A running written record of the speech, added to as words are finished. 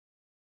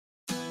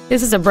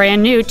This is a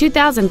brand new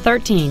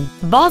 2013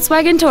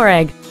 Volkswagen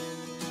Touareg.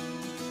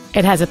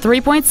 It has a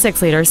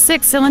 3.6-liter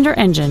six-cylinder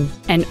engine,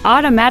 an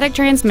automatic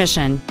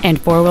transmission,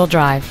 and four-wheel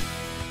drive.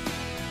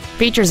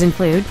 Features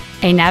include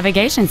a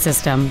navigation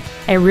system,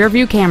 a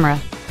rear-view camera,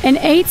 an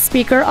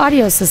 8-speaker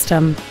audio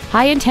system,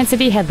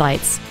 high-intensity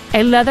headlights,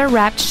 a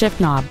leather-wrapped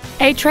shift knob,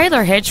 a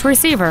trailer hitch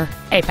receiver,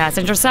 a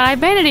passenger side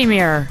vanity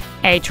mirror,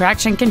 a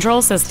traction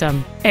control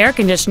system, air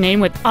conditioning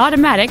with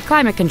automatic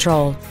climate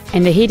control,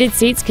 and the heated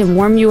seats can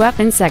warm you up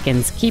in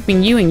seconds,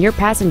 keeping you and your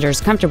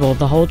passengers comfortable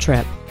the whole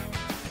trip.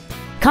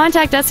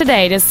 Contact us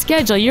today to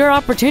schedule your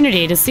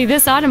opportunity to see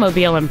this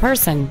automobile in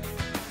person.